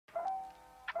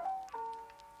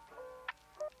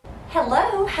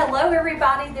Hello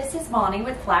everybody, this is Monty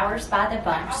with Flowers by the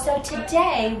Bunch. So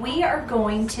today we are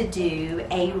going to do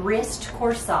a wrist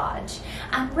corsage.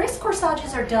 Wrist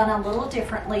corsages are done a little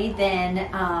differently than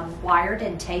wired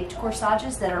and taped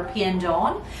corsages that are pinned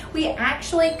on. We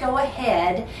actually go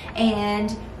ahead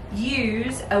and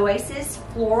use Oasis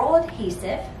floral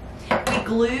adhesive.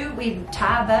 We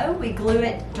tie a bow, we glue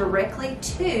it directly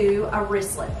to a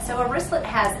wristlet. So a wristlet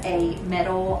has a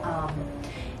metal,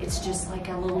 it's just like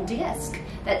a little disc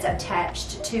that's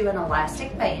attached to an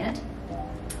elastic band.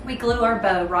 We glue our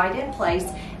bow right in place,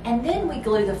 and then we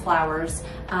glue the flowers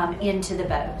into the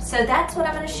bow. So that's what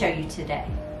I'm going to show you today.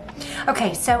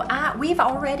 Okay, so we've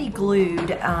already glued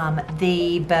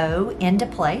the bow into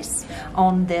place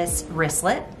on this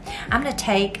wristlet. I'm going to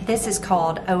take, this is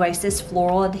called Oasis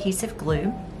Floral Adhesive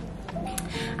Glue.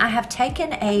 I have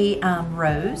taken a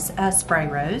spray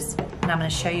rose, and I'm going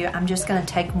to show you. I'm just going to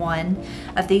take one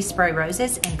of these spray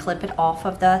roses and clip it off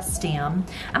of the stem.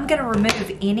 I'm going to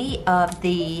remove any of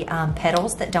the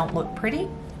petals that don't look pretty.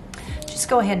 Just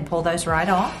go ahead and pull those right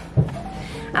off.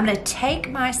 I'm going to take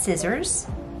my scissors,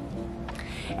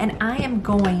 and I am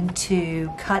going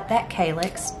to cut that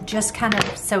calyx just kind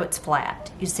of so it's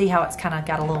flat. You see how it's kind of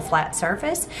got a little flat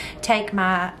surface? Take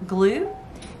my glue,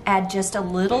 add just a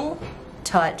little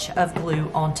touch of glue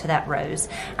onto that rose.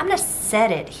 I'm going to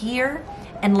set it here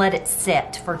and let it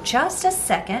set for just a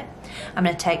second. I'm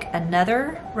going to take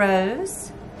another rose.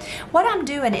 What I'm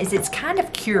doing is it's kind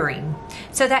of curing.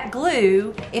 So that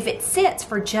glue, if it sits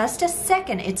for just a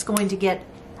second, it's going to get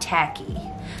tacky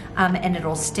and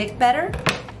it'll stick better.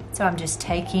 So I'm just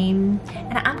taking,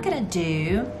 and I'm going to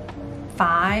do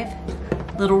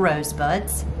 5 little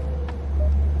rosebuds.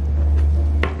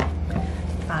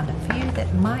 Find a few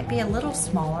that might be a little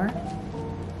smaller.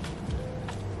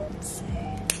 Let's see.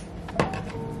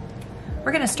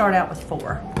 We're going to start out with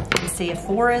 4. You see if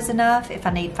 4 is enough. If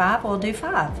I need 5, we'll do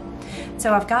 5.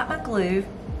 So I've got my glue.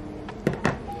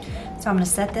 So I'm going to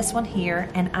set this one here,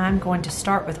 and I'm going to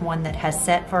start with one that has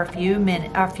set for a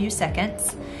few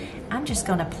seconds. I'm just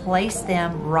going to place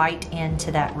them right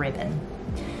into that ribbon.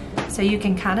 So you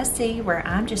can kind of see where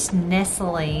I'm just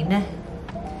nestling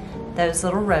those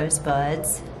little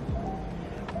rosebuds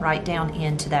right down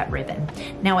into that ribbon.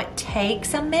 Now it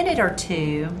takes a minute or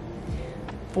two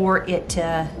for it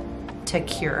to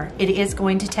cure. It is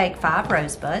going to take 5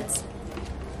 rosebuds.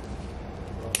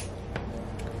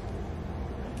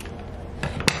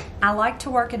 I like to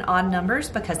work in odd numbers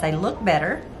because they look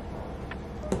better.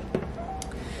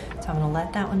 So I'm going to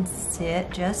let that one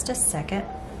sit just a second.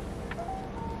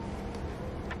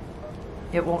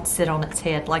 It won't sit on its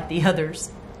head like the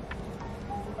others.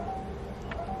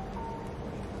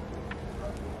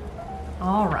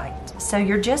 All right, so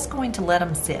you're just going to let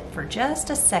them sit for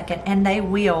just a second, and it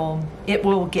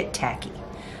will get tacky.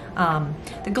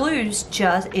 The glue's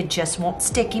it just won't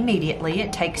stick immediately.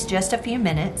 It takes just a few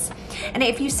minutes. And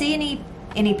if you see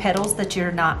any petals that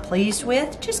you're not pleased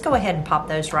with, just go ahead and pop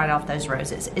those right off those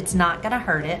roses. It's not gonna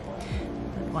hurt it.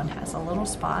 That one has a little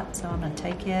spot, so I'm gonna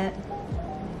take it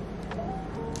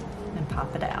and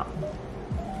pop it out.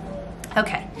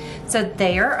 Okay, so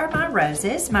there are my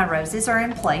roses. My roses are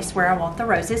in place where I want the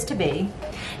roses to be.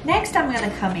 Next, I'm going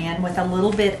to come in with a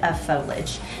little bit of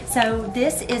foliage. So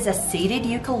this is a seeded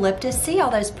eucalyptus. See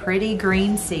all those pretty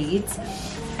green seeds?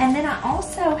 And then I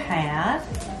also have,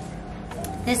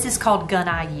 this is called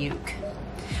gunny uke,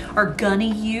 or gunny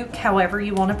uke, however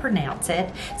you want to pronounce it.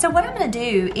 So what I'm going to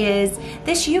do is,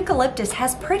 this eucalyptus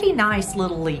has pretty nice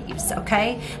little leaves,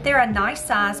 okay? They're a nice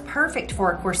size, perfect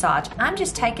for a corsage. I'm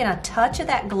just taking a touch of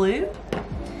that glue,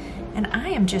 and I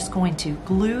am just going to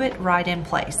glue it right in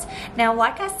place. Now,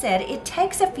 like I said, it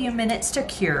takes a few minutes to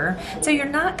cure, so you're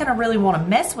not going to really want to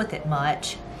mess with it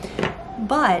much,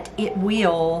 but it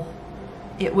will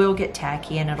get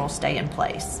tacky and it'll stay in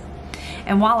place.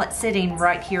 And while it's sitting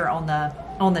right here on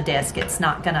the desk, it's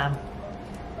not gonna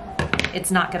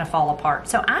fall apart.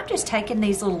 So I'm just taking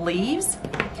these little leaves,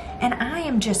 and I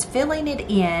am just filling it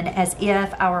in as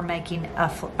if I were making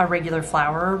a regular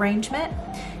flower arrangement.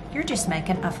 You're just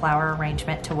making a flower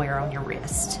arrangement to wear on your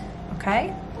wrist,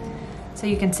 okay? So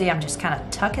you can see I'm just kind of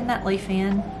tucking that leaf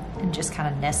in and just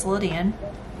kind of nestle it in.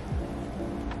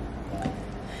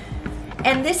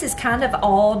 And this is kind of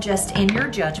all just in your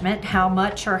judgment, how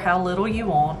much or how little you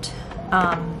want.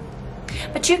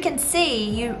 But you can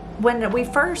see, when we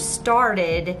first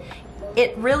started,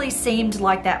 it really seemed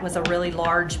like that was a really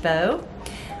large bow.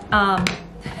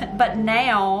 But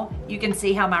now you can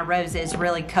see how my roses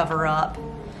really cover up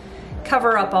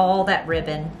all that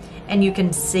ribbon, and you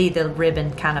can see the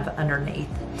ribbon kind of underneath.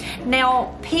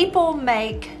 Now, people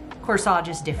make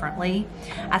corsages differently.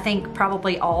 I think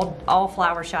probably all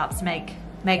flower shops make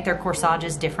their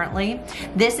corsages differently.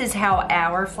 This is how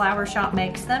our flower shop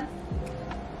makes them.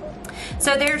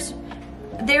 So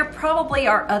there probably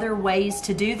are other ways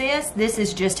to do this. This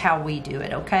is just how we do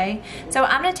it, okay? So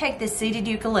I'm gonna take this seeded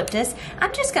eucalyptus.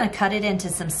 I'm just gonna cut it into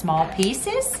some small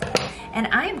pieces, and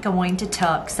I'm going to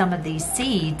tuck some of these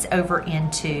seeds over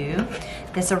into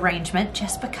this arrangement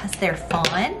just because they're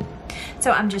fun.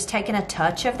 So I'm just taking a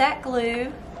touch of that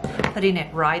glue, putting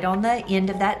it right on the end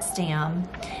of that stem,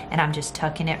 and I'm just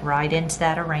tucking it right into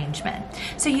that arrangement.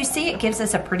 So you see it gives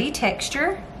us a pretty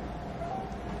texture.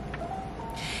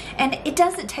 And it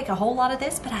doesn't take a whole lot of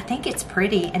this, but I think it's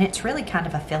pretty, and it's really kind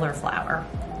of a filler flower.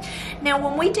 Now,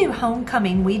 when we do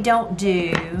homecoming, we don't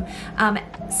do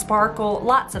sparkle,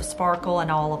 lots of sparkle and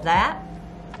all of that.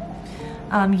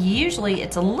 Usually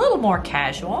it's a little more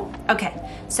casual. Okay,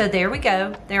 so there we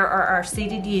go. There are our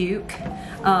seeded euc,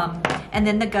 and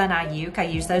then the gunite euc. I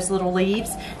use those little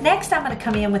leaves. Next, I'm gonna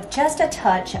come in with just a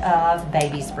touch of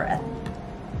baby's breath.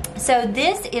 So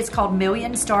this is called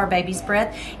Million Star Baby's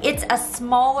Breath. It's a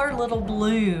smaller little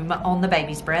bloom on the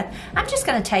baby's breath. I'm just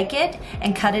gonna take it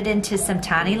and cut it into some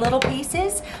tiny little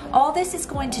pieces. All this is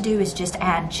going to do is just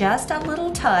add just a little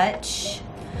touch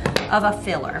of a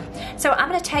filler. So I'm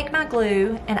gonna take my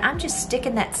glue and I'm just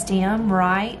sticking that stem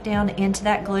right down into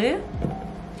that glue.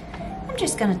 I'm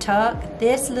just gonna tuck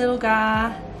this little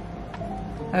guy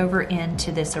over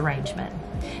into this arrangement,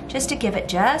 just to give it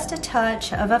just a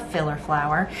touch of a filler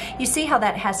flower. You see how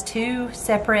that has two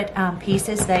separate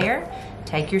pieces there?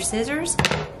 Take your scissors,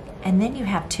 and then you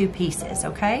have two pieces,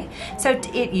 okay? So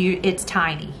it's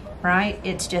tiny, right?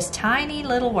 It's just tiny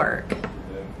little work.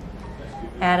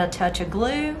 Add a touch of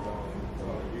glue,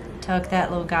 tuck that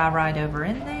little guy right over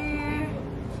in there.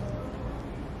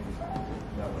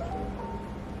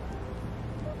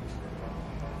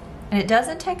 And it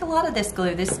doesn't take a lot of this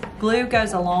glue. This glue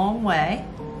goes a long way.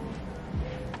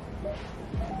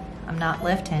 I'm not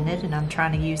left-handed and I'm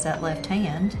trying to use that left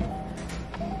hand.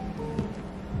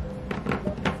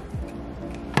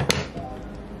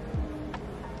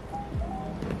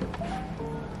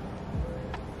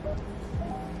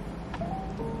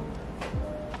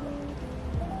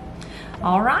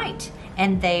 All right,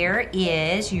 and there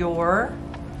is your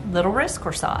little wrist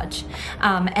corsage.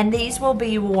 And these will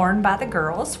be worn by the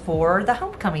girls for the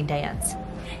homecoming dance.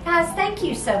 Guys, thank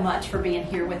you so much for being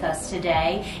here with us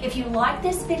today. If you like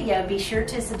this video, be sure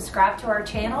to subscribe to our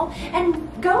channel and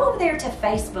go over there to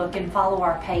Facebook and follow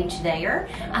our page there.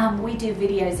 We do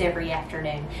videos every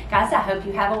afternoon. Guys, I hope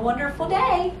you have a wonderful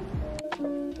day.